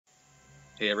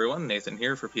Hey everyone, Nathan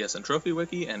here for PSN Trophy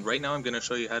Wiki, and right now I'm going to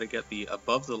show you how to get the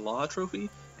Above the Law trophy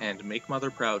and Make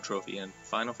Mother Proud trophy in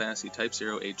Final Fantasy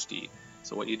Type-0 HD.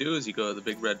 So what you do is you go to the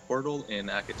big red portal in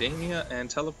Academia and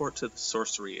teleport to the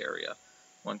sorcery area.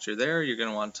 Once you're there, you're going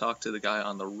to want to talk to the guy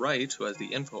on the right who has the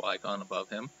info icon above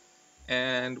him,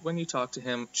 and when you talk to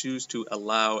him, choose to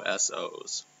allow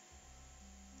SOs.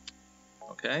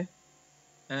 Okay?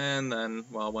 And then,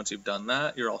 well, once you've done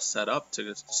that, you're all set up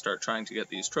to start trying to get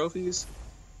these trophies.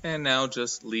 And now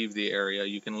just leave the area.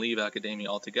 You can leave Academia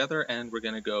altogether, and we're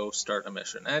going to go start a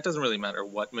mission. And it doesn't really matter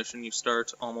what mission you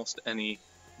start, almost any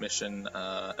mission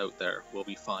out there will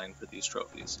be fine for these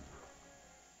trophies.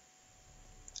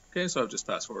 Okay, so I've just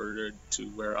fast forwarded to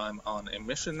where I'm on a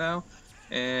mission now,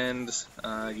 and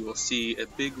you will see a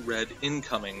big red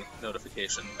incoming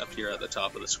notification appear at the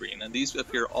top of the screen. And these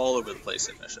appear all over the place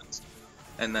in missions.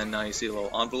 And then now you see a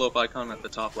little envelope icon at the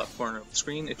top left corner of the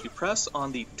screen. If you press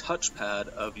on the touchpad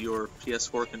of your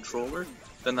PS4 controller,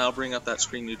 then that'll bring up that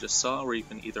screen you just saw where you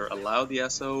can either allow the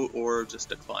SO or just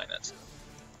decline it.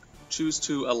 Choose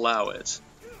to allow it.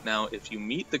 Now if you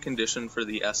meet the condition for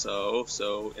the SO,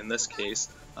 so in this case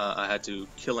I had to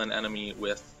kill an enemy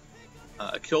with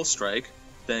a kill strike,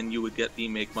 then you would get the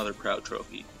Make Mother Proud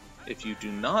trophy. If you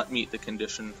do not meet the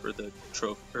condition for the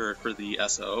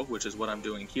SO, which is what I'm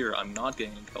doing here, I'm not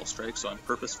getting a kill strike, so I'm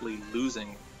purposefully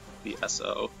losing the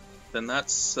SO, then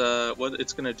that's what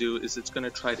it's going to do is it's going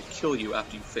to try to kill you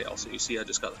after you fail. So you see I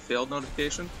just got a failed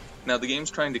notification. Now the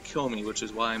game's trying to kill me, which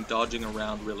is why I'm dodging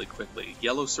around really quickly.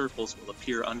 Yellow circles will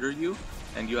appear under you,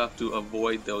 and you have to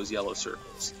avoid those yellow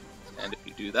circles. And if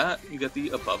you do that, you get the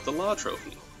Above the Law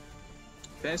trophy.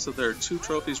 Okay, so there are two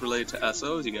trophies related to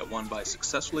SOs. You get one by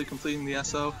successfully completing the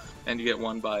SO, and you get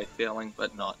one by failing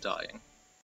but not dying.